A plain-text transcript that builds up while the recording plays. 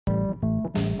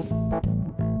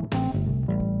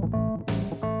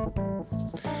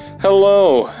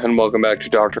Hello, and welcome back to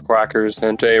Dr. Quackers,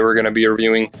 and today we're going to be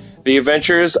reviewing The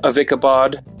Adventures of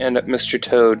Ichabod and Mr.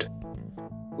 Toad.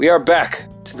 We are back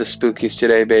to the spookies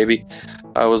today, baby.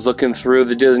 I was looking through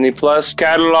the Disney Plus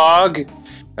catalog,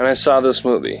 and I saw this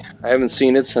movie. I haven't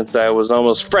seen it since I was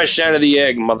almost fresh out of the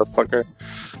egg, motherfucker.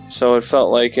 So it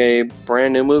felt like a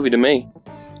brand new movie to me,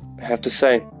 I have to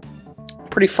say.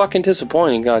 Pretty fucking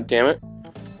disappointing, goddammit.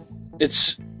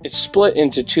 It's split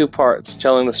into two parts,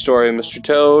 telling the story of Mr.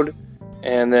 Toad,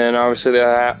 and then obviously the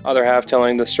other half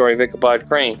telling the story of Ichabod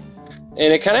Crane.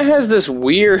 And it kind of has this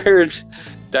weird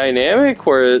dynamic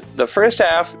where the first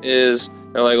half is,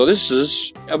 they're like, well, this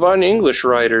is about English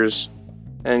writers,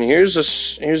 and here's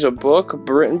a book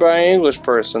written by an English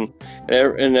person,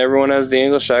 and everyone has the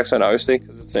English accent, obviously,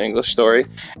 because it's an English story.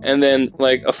 And then,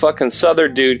 like, a fucking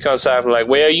southern dude comes out and like,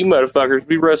 well, you motherfuckers,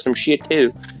 we wrote some shit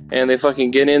too. And they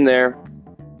fucking get in there.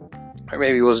 Or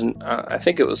maybe it wasn't, I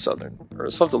think it was Southern, or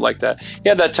something like that. He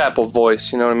had that type of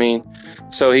voice, you know what I mean?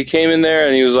 So he came in there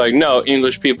and he was like, no,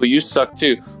 English people, you suck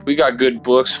too. We got good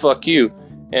books, fuck you.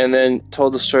 And then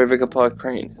told the story of Ichabod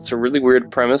Crane. It's a really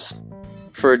weird premise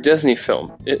for a Disney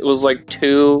film. It was like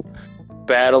two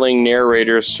battling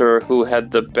narrators who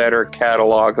had the better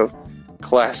catalog of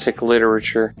classic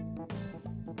literature.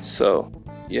 So,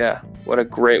 yeah, what a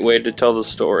great way to tell the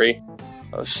story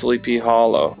of Sleepy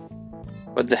Hollow.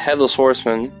 But the Headless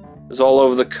Horseman is all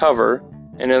over the cover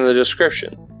and in the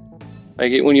description.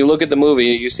 Like, when you look at the movie,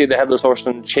 you see the Headless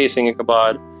Horseman chasing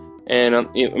Ichabod. And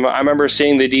I remember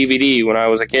seeing the DVD when I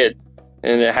was a kid,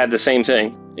 and it had the same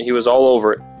thing. He was all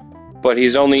over it. But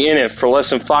he's only in it for less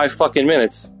than 5 fucking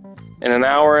minutes. In an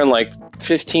hour and like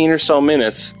 15 or so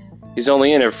minutes, he's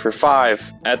only in it for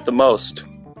 5 at the most.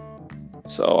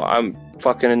 So I'm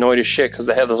fucking annoyed as shit, because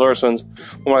the Headless Horseman's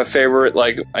one of my favorite,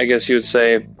 like, I guess you would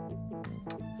say,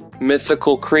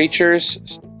 mythical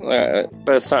creatures, but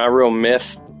it's not a real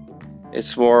myth.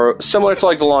 It's more similar to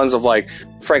like the lines of like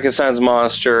Frankenstein's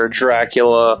monster,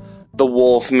 Dracula, the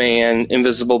Wolf Man,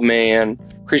 Invisible Man,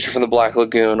 Creature from the Black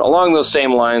Lagoon, along those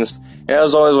same lines. And that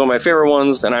was always one of my favorite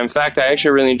ones. And in fact, I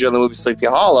actually really enjoyed the movie Sleepy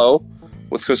Hollow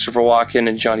with Christopher Walken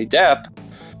and Johnny Depp.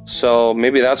 So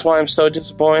maybe that's why I'm so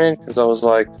disappointed, because I was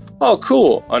like, oh,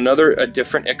 cool, a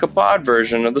different Ichabod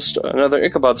version of another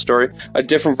Ichabod story, a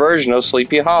different version of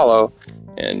Sleepy Hollow,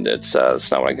 and it's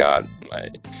not what I got.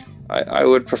 I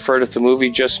would prefer if the movie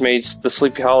just made the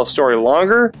Sleepy Hollow story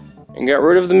longer and got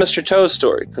rid of the Mr. Toad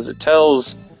story, because it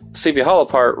tells the Sleepy Hollow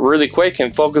part really quick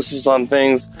and focuses on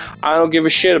things I don't give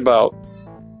a shit about.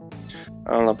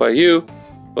 I don't know about you,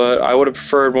 but I would have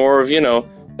preferred more of,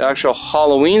 the actual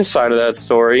Halloween side of that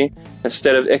story,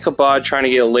 instead of Ichabod trying to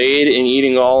get laid and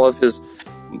eating all of his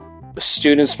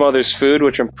students' mother's food,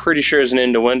 which I'm pretty sure is an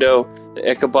innuendo that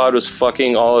Ichabod was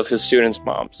fucking all of his students'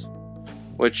 moms.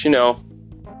 Which,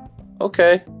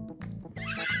 okay.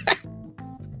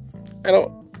 I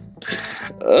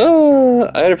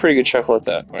had a pretty good chuckle at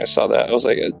that when I saw that. I was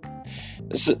like,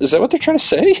 is that what they're trying to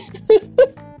say?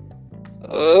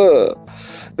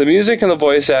 The music and the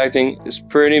voice acting is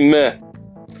pretty meh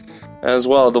as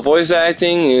well. The voice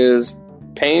acting is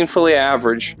painfully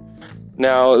average.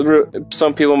 Now,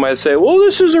 some people might say, well,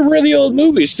 this is a really old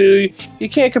movie, so you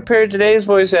can't compare today's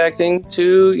voice acting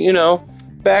to,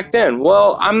 back then.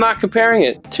 Well, I'm not comparing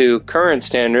it to current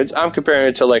standards. I'm comparing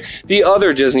it to, like, the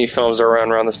other Disney films that were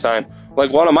around this time.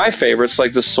 Like, one of my favorites,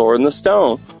 like The Sword and the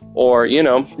Stone, or,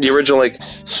 the original, like,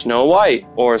 Snow White,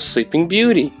 or Sleeping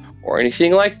Beauty, or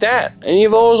anything like that. Any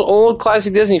of those old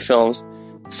classic Disney films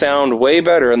sound way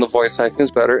better, and the voice acting is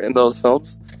better in those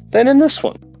films than in this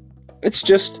one. It's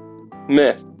just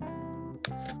meh.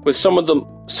 With some of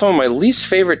my least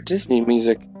favorite Disney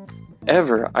music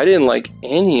ever. I didn't like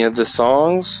any of the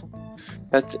songs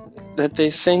that they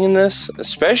sing in this,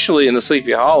 especially in the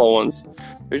Sleepy Hollow ones.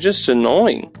 They're just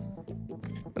annoying.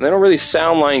 And they don't really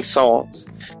sound like songs.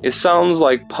 It sounds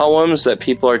like poems that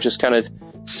people are just kind of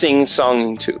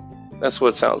sing-songing to. That's what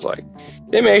it sounds like.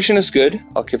 The animation is good.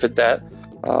 I'll give it that.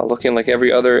 Looking like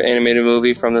every other animated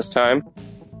movie from this time.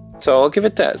 So I'll give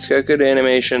it that. It's got good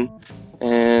animation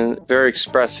and very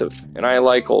expressive. And I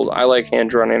like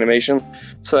hand-drawn animation.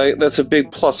 So that's a big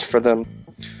plus for them.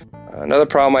 Another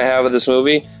problem I have with this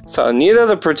movie is how neither of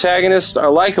the protagonists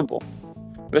are likable.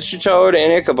 Mr. Toad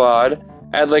and Ichabod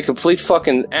act like complete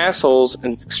fucking assholes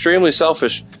and extremely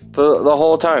selfish the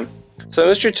whole time. So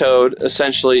Mr. Toad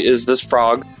essentially is this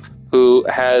frog who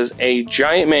has a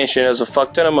giant mansion, has a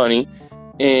fuck ton of money,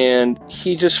 and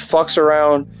he just fucks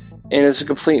around and is a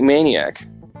complete maniac.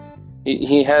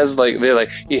 He has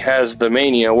he has the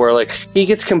mania where like he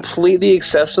gets completely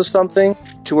obsessed with something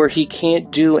to where he can't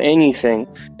do anything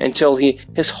until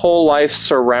his whole life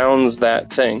surrounds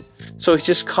that thing. So he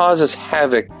just causes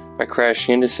havoc by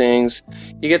crashing into things.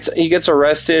 He gets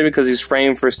arrested because he's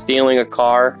framed for stealing a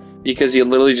car because he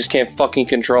literally just can't fucking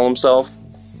control himself.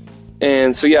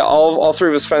 And so yeah, all three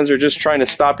of his friends are just trying to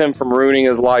stop him from ruining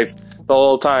his life the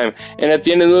whole time. And at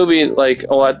the end of the movie,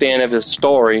 at the end of his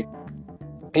story,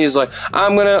 he's like,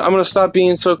 I'm gonna stop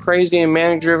being so crazy and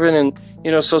manic driven and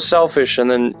so selfish. And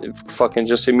then it fucking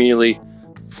just immediately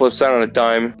flips out on a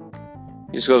dime.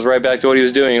 He just goes right back to what he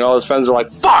was doing, and all his friends are like,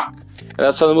 fuck! And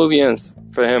that's how the movie ends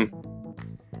for him.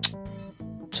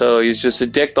 So he's just a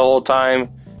dick the whole time,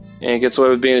 and he gets away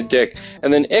with being a dick.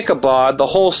 And then Ichabod, the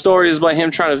whole story is by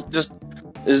him trying to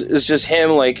is just him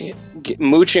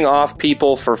mooching off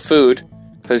people for food,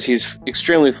 because he's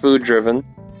extremely food driven,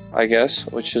 I guess,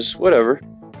 which is whatever.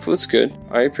 Food's good.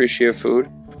 I appreciate food.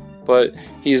 But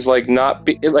he's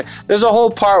there's a whole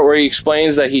part where he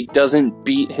explains that he doesn't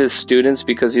beat his students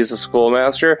because he's a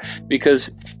schoolmaster,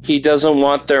 because he doesn't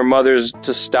want their mothers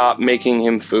to stop making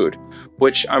him food,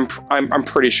 which I'm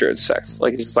pretty sure it's sex.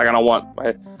 He's just like, I don't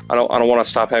want to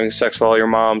stop having sex with all your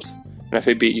moms, and if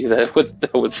they beat you,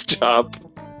 that would stop.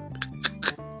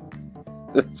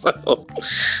 So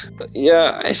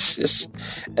yeah,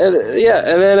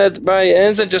 and then it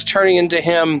ends up just turning into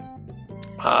him.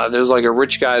 There's a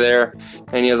rich guy there,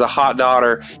 and he has a hot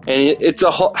daughter, and it's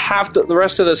the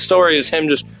rest of the story is him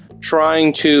just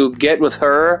trying to get with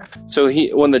her, so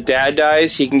when the dad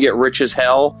dies, he can get rich as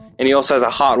hell, and he also has a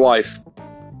hot wife.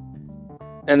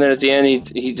 And then at the end,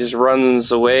 he just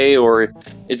runs away, or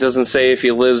it doesn't say if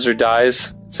he lives or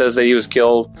dies. It says that he was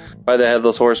killed by the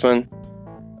Headless Horseman.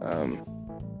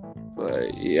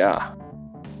 But yeah,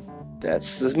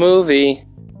 that's this movie.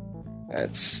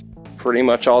 That's pretty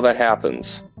much all that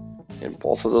happens in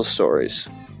both of those stories.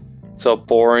 So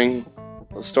boring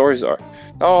those stories are.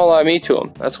 Not a lot of meat to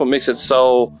them. That's what makes it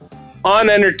so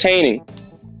unentertaining.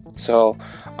 So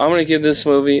I'm going to give this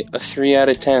movie a 3 out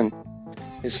of 10.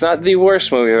 It's not the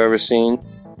worst movie I've ever seen.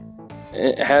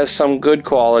 It has some good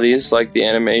qualities, like the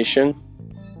animation.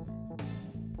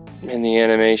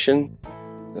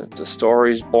 The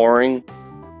story's boring.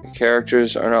 The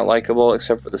characters are not likable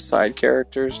except for the side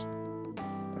characters.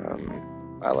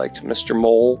 I liked Mr.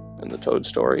 Mole in the Toad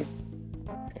story.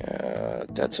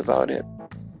 That's about it.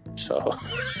 So,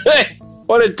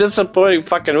 what a disappointing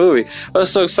fucking movie. I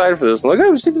was so excited for this.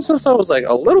 I've seen this since I was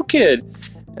a little kid.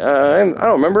 I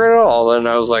don't remember it at all. And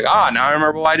I was like, now I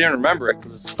remember why I didn't remember it,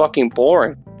 because it's fucking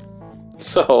boring.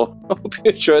 So, I hope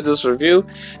you enjoyed this review.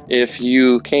 If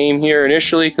you came here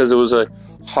initially because it was a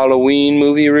Halloween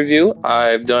movie review,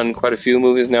 I've done quite a few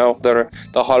movies now that are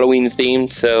the Halloween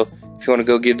themed, so if you want to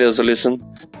go give those a listen,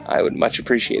 I would much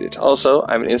appreciate it. Also,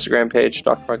 I have an Instagram page,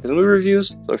 Dr. Quackers Movie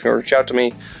Reviews, so if you want to reach out to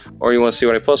me, or you want to see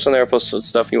what I post on there, I post some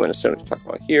stuff you want to talk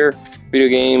about here, video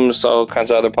games, all kinds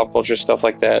of other pop culture stuff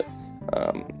like that.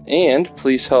 And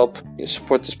please help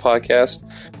support this podcast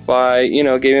by,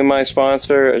 giving my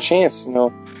sponsor a chance.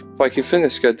 Viking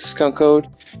Fitness got a discount code,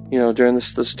 during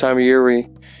this time of year where you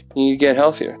need to get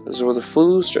healthier. This is where the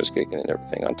flu starts kicking and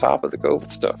everything on top of the COVID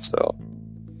stuff. So,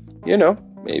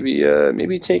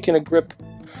 maybe taking a good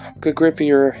grip of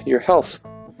your health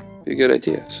be a good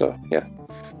idea. So, yeah.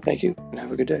 Thank you, and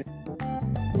have a good day.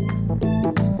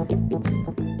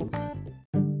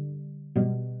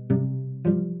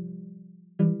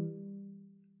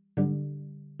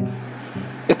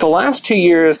 If the last 2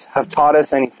 years have taught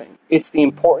us anything, it's the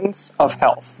importance of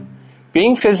health.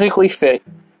 Being physically fit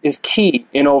is key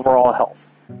in overall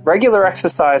health. Regular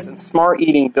exercise and smart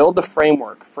eating build the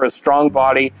framework for a strong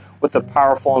body with a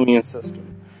powerful immune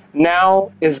system.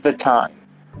 Now is the time.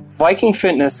 Viking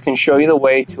Fitness can show you the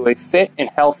way to a fit and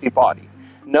healthy body.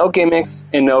 No gimmicks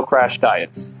and no crash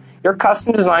diets. Your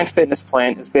custom-designed fitness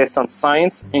plan is based on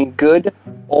science and good,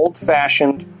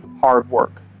 old-fashioned hard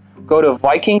work. Go to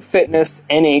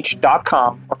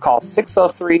VikingFitnessNH.com or call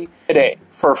 603 today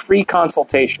for a free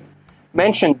consultation.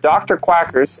 Mention Dr.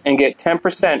 Quackers and get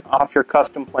 10% off your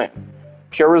custom plan.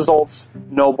 Pure results,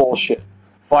 no bullshit.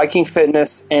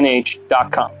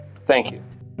 VikingFitnessNH.com. Thank you.